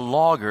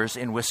loggers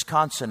in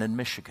Wisconsin and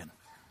Michigan.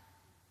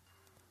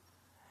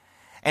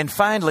 And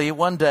finally,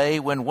 one day,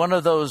 when one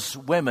of those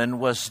young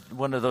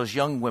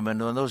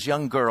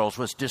girls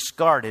was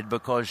discarded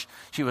because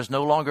she was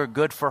no longer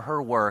good for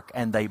her work,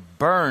 and they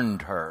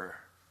burned her,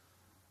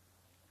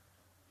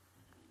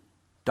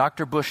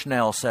 Dr.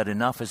 Bushnell said,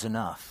 "Enough is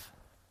enough.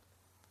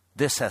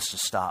 This has to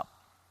stop."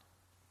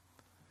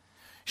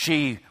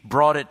 She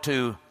brought it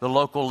to the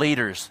local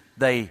leaders.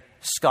 They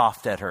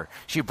scoffed at her.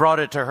 She brought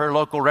it to her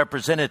local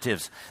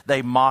representatives.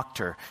 They mocked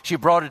her. She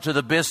brought it to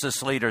the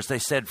business leaders. They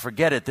said,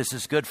 "Forget it. This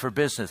is good for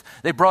business."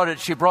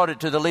 She brought it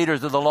to the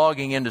leaders of the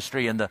logging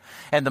industry and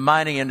the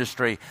mining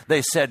industry.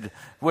 They said,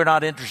 "We're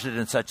not interested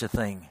in such a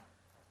thing."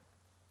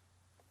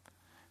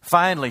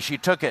 Finally, she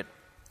took it.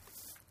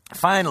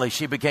 Finally,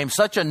 she became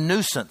such a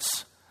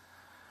nuisance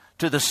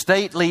to the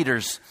state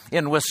leaders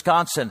in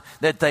Wisconsin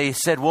that they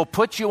said, "We'll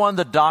put you on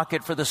the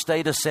docket for the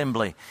state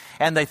assembly."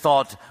 And they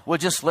thought, "We'll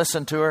just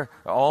listen to her."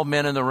 All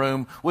men in the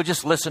room. "We'll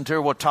just listen to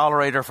her. We'll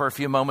tolerate her for a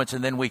few moments,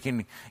 and then we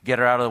can get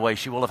her out of the way.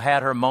 She will have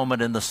had her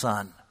moment in the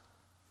sun."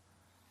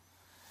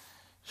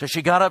 So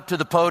she got up to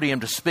the podium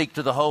to speak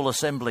to the whole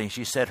assembly.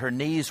 She said her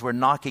knees were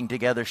knocking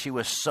together. She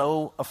was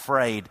so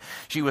afraid.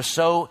 She was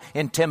so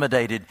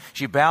intimidated.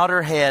 She bowed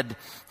her head.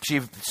 She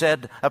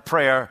said a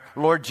prayer,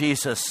 "Lord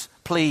Jesus,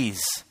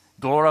 please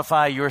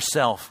glorify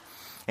yourself."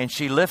 And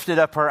she lifted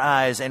up her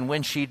eyes, and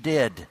when she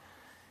did,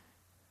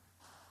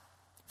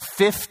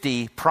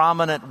 50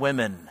 prominent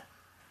women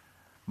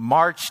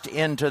marched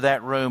into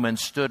that room and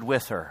stood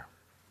with her.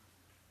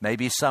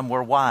 Maybe some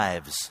were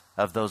wives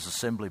of those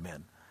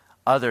assemblymen.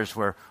 Others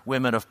were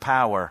women of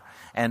power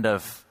and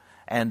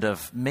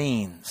of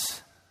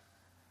means.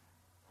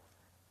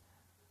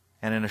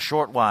 And in a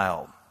short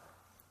while,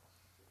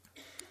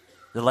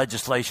 the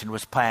legislation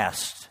was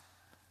passed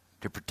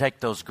to protect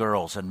those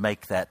girls and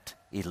make that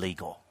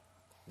illegal.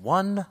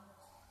 One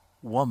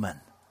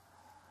woman.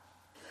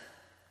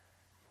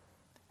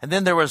 And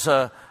then there was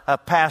a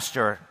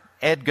pastor,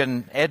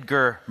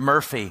 Edgar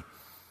Murphy,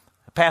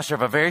 a pastor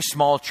of a very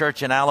small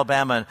church in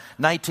Alabama. In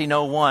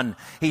 1901,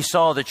 he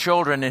saw the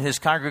children in his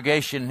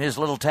congregation in his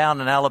little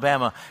town in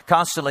Alabama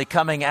constantly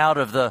coming out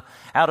of the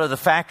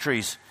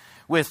factories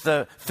with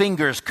the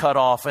fingers cut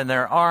off and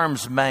their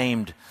arms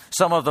maimed.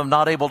 Some of them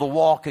not able to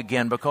walk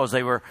again because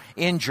they were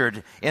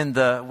injured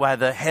by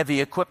the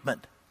heavy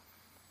equipment.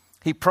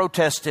 He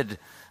protested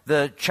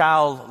the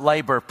child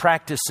labor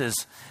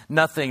practices.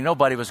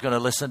 Nobody was going to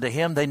listen to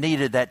him. They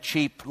needed that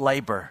cheap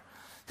labor.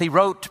 He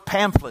wrote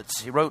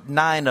pamphlets. He wrote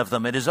 9 of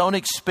them. At his own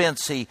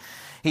expense, he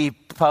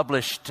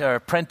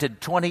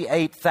printed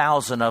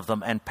 28,000 of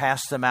them and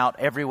passed them out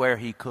everywhere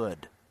he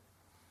could.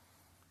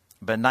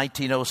 By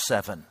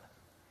 1907,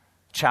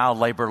 child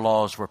labor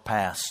laws were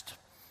passed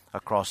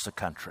across the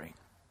country.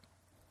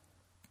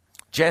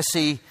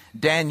 Jesse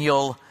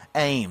Daniel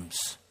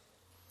Ames,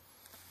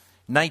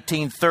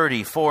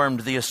 1930, formed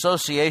the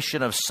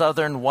Association of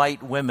Southern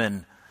White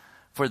Women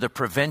for the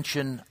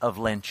Prevention of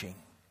Lynching.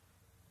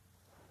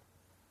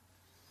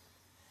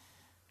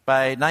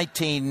 By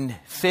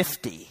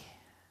 1950,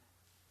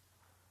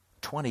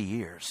 20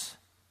 years,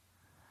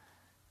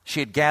 she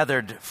had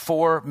gathered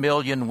 4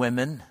 million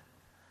women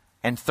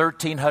and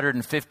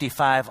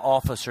 1,355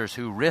 officers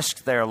who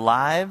risked their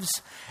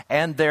lives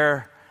and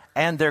their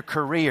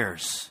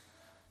careers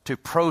to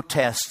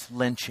protest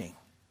lynching.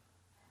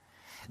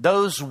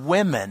 Those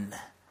women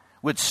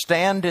would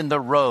stand in the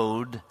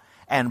road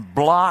and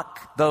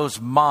block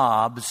those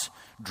mobs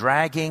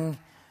dragging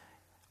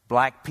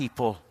black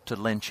people to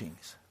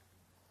lynchings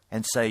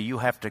and say, "You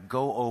have to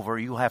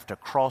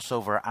cross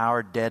over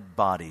our dead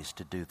bodies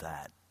to do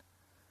that."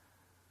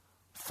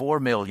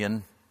 4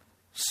 million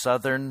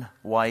Southern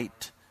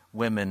white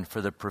women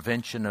for the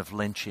prevention of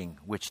lynching,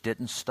 which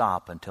didn't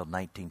stop until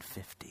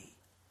 1950.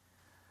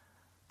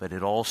 But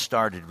it all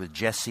started with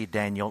Jesse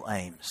Daniel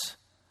Ames,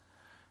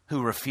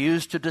 who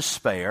refused to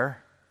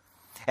despair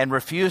and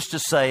refused to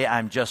say,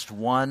 "I'm just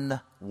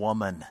one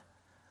woman."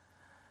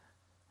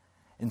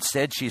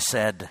 Instead, she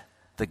said,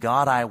 "The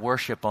God I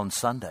worship on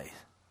Sunday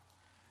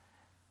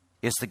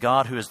is the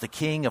God who is the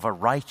king of a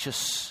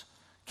righteous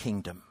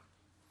kingdom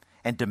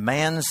and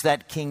demands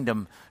that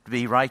kingdom to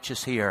be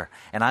righteous here.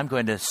 And I'm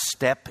going to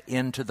step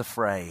into the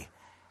fray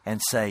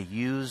and say,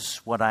 use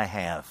what I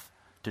have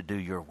to do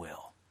your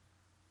will."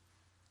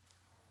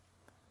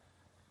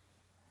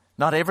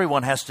 Not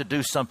everyone has to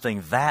do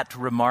something that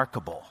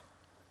remarkable.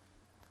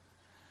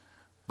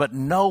 But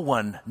no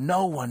one,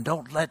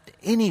 don't let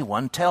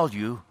anyone tell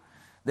you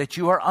that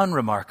you are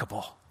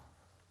unremarkable.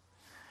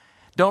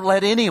 Don't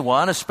let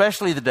anyone,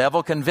 especially the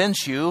devil,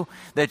 convince you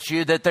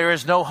that there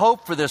is no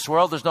hope for this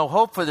world, there's no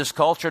hope for this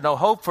culture, no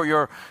hope for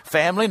your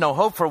family, no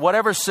hope for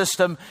whatever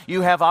system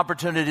you have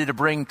opportunity to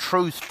bring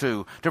truth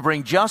to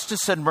bring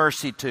justice and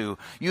mercy to.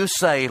 You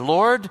say,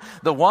 Lord,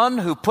 the one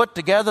who put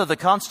together the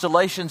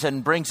constellations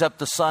and brings up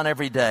the sun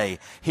every day,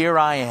 here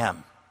I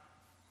am.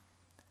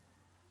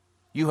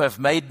 You have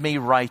made me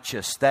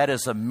righteous. That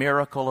is a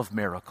miracle of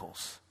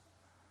miracles.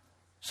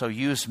 So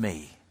use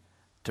me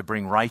to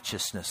bring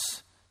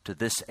righteousness to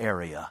this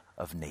area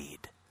of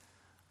need.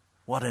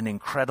 What an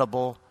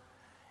incredible,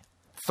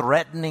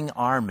 threatening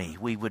army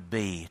we would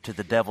be to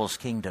the devil's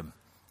kingdom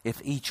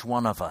if each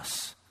one of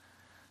us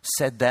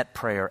said that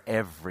prayer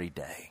every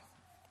day.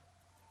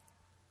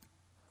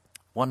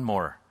 One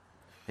more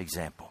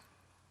example.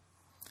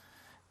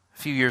 A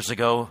few years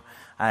ago,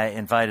 I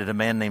invited a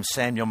man named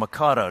Samuel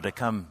Mikado to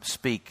come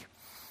speak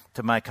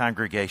to my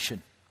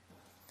congregation.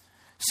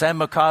 Sam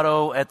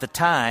Mikado at the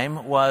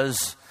time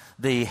was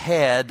the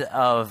head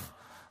of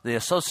the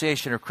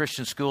Association of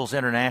Christian Schools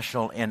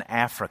International in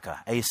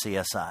Africa,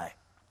 ACSI.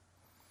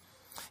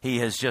 He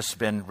has just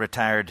been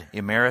retired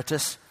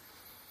emeritus.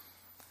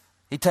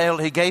 He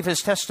gave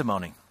his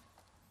testimony.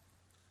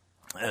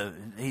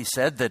 He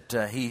said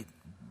that he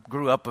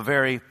grew up a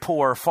very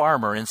poor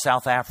farmer in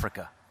South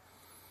Africa.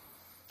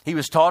 He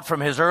was taught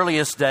from his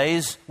earliest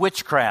days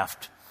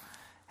witchcraft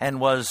and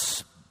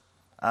was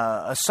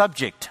a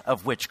subject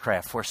of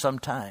witchcraft for some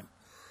time.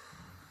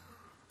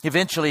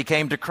 Eventually he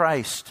came to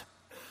Christ.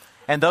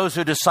 And those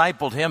who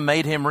discipled him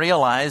made him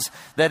realize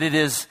that it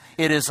is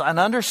an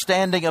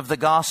understanding of the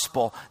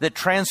gospel that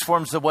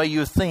transforms the way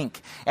you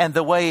think, and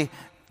the way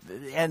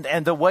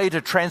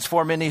to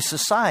transform any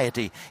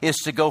society is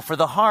to go for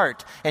the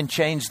heart and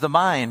change the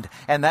mind,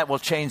 and that will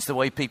change the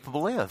way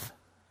people live.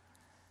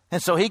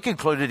 And so he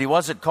concluded he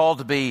wasn't called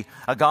to be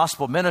a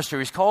gospel minister, he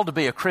was called to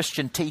be a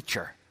Christian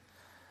teacher.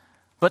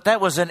 But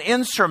that was an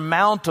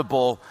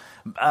insurmountable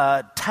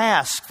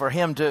task for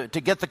him to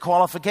get the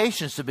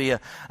qualifications to be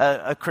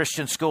a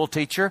Christian school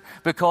teacher,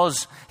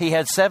 because he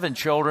had 7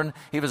 children.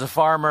 He was a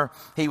farmer.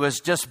 He was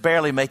just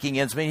barely making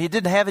ends meet. He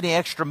didn't have any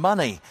extra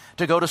money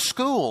to go to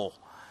school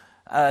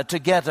to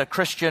get a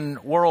Christian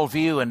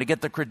worldview and to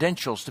get the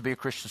credentials to be a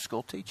Christian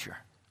school teacher.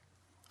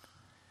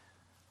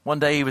 One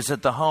day he was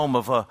at the home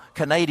of a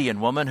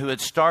Canadian woman who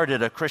had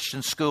started a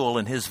Christian school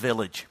in his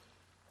village.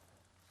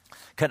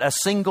 A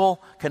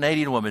single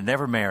Canadian woman,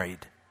 never married.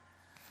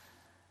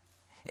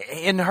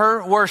 In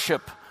her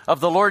worship of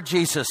the Lord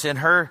Jesus in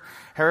her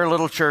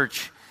little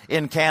church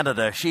in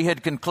Canada, she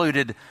had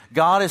concluded,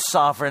 God is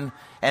sovereign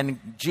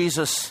and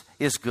Jesus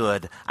is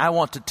good. I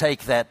want to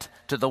take that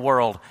to the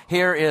world.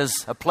 Here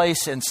is a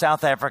place in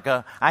South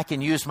Africa. I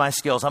can use my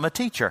skills. I'm a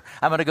teacher.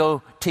 I'm going to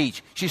go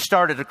teach. She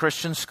started a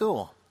Christian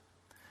school.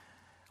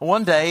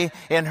 One day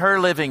in her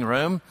living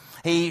room,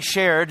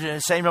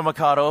 Samuel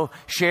Mikado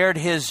shared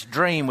his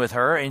dream with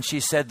her, and she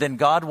said, then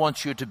God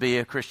wants you to be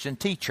a Christian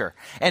teacher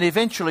and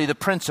eventually the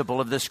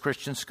principal of this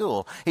Christian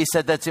school. He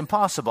said, that's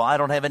impossible. I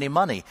don't have any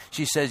money.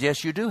 She says,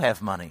 yes, you do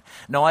have money.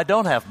 No, I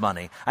don't have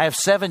money. I have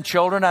 7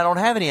 children. I don't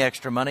have any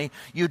extra money.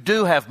 You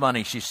do have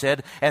money, she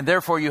said, and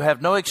therefore you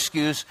have no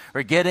excuse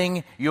for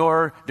getting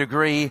your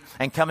degree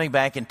and coming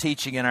back and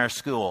teaching in our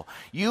school.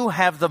 You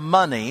have the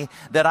money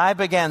that I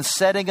began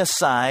setting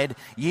aside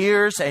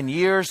years and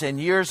years and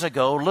years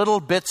ago, little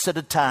bits at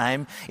a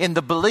time, in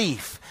the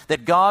belief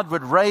that God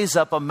would raise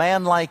up a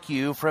man like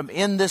you from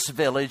in this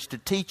village to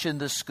teach in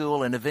this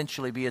school and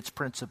eventually be its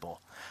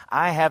principal.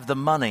 I have the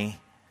money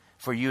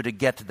for you to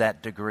get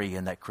that degree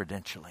and that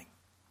credentialing.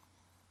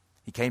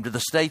 He came to the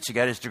States, he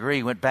got his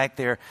degree, went back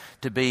there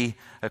to be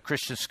a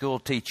Christian school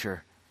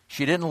teacher.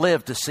 She didn't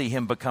live to see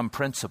him become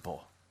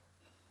principal,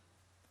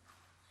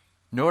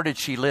 nor did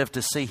she live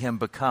to see him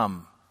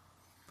become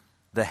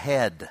the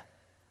head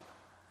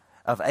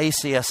of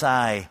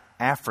ACSI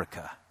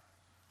Africa,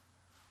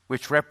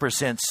 which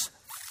represents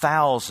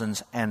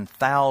thousands and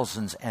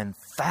thousands and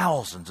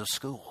thousands of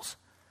schools.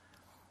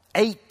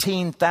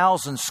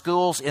 18,000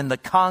 schools in the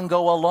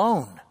Congo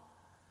alone.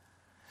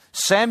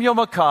 Samuel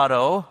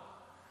Mikado,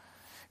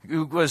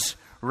 who was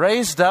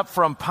raised up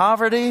from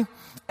poverty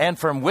and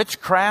from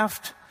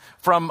witchcraft,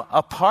 from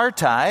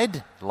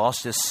apartheid,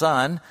 lost his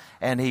son,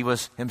 and he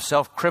was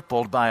himself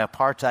crippled by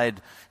apartheid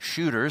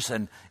shooters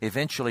and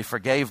eventually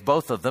forgave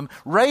both of them,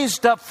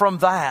 raised up from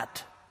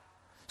that,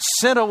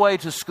 sent away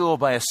to school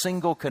by a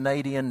single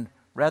Canadian,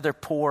 rather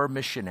poor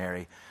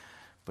missionary.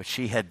 But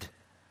she had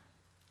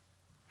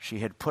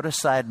put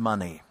aside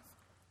money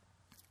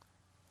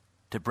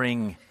to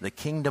bring the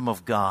kingdom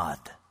of God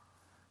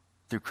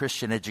through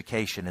Christian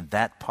education in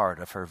that part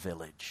of her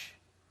village.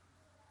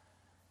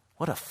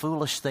 What a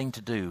foolish thing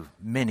to do,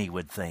 many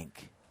would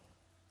think.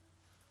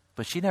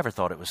 But she never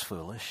thought it was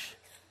foolish,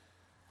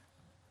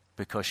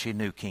 because she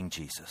knew King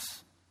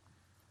Jesus.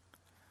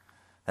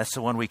 That's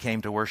the one we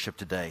came to worship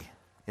today.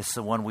 It's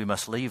the one we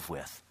must leave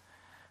with.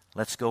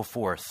 Let's go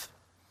forth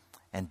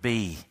and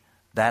be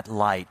that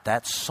light,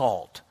 that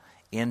salt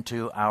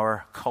into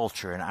our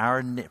culture and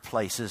our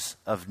places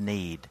of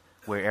need,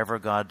 wherever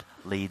God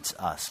leads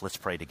us. Let's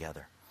pray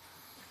together.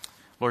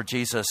 Lord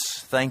Jesus,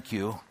 thank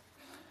you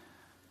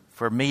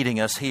for meeting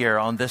us here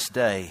on this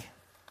day.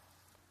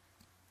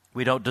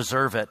 We don't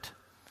deserve it,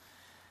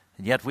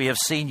 and yet we have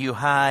seen you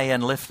high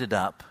and lifted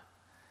up,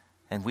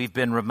 and we've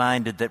been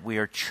reminded that we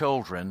are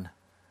children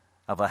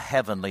of a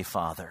heavenly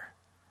Father.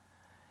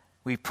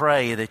 We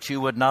pray that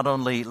you would not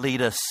only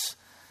lead us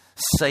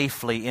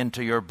safely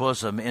into your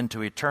bosom,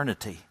 into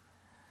eternity,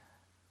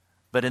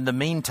 but in the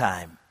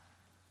meantime,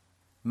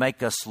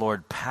 make us,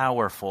 Lord,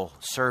 powerful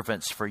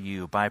servants for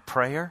you by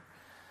prayer,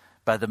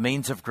 by the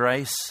means of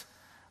grace,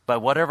 by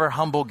whatever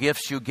humble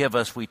gifts you give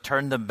us. We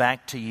turn them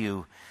back to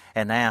you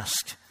and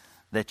ask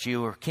that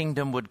your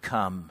kingdom would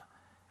come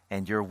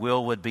and your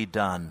will would be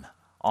done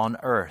on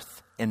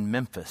earth in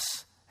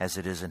Memphis as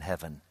it is in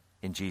heaven.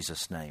 In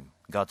Jesus' name,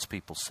 God's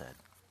people said,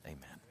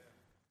 amen.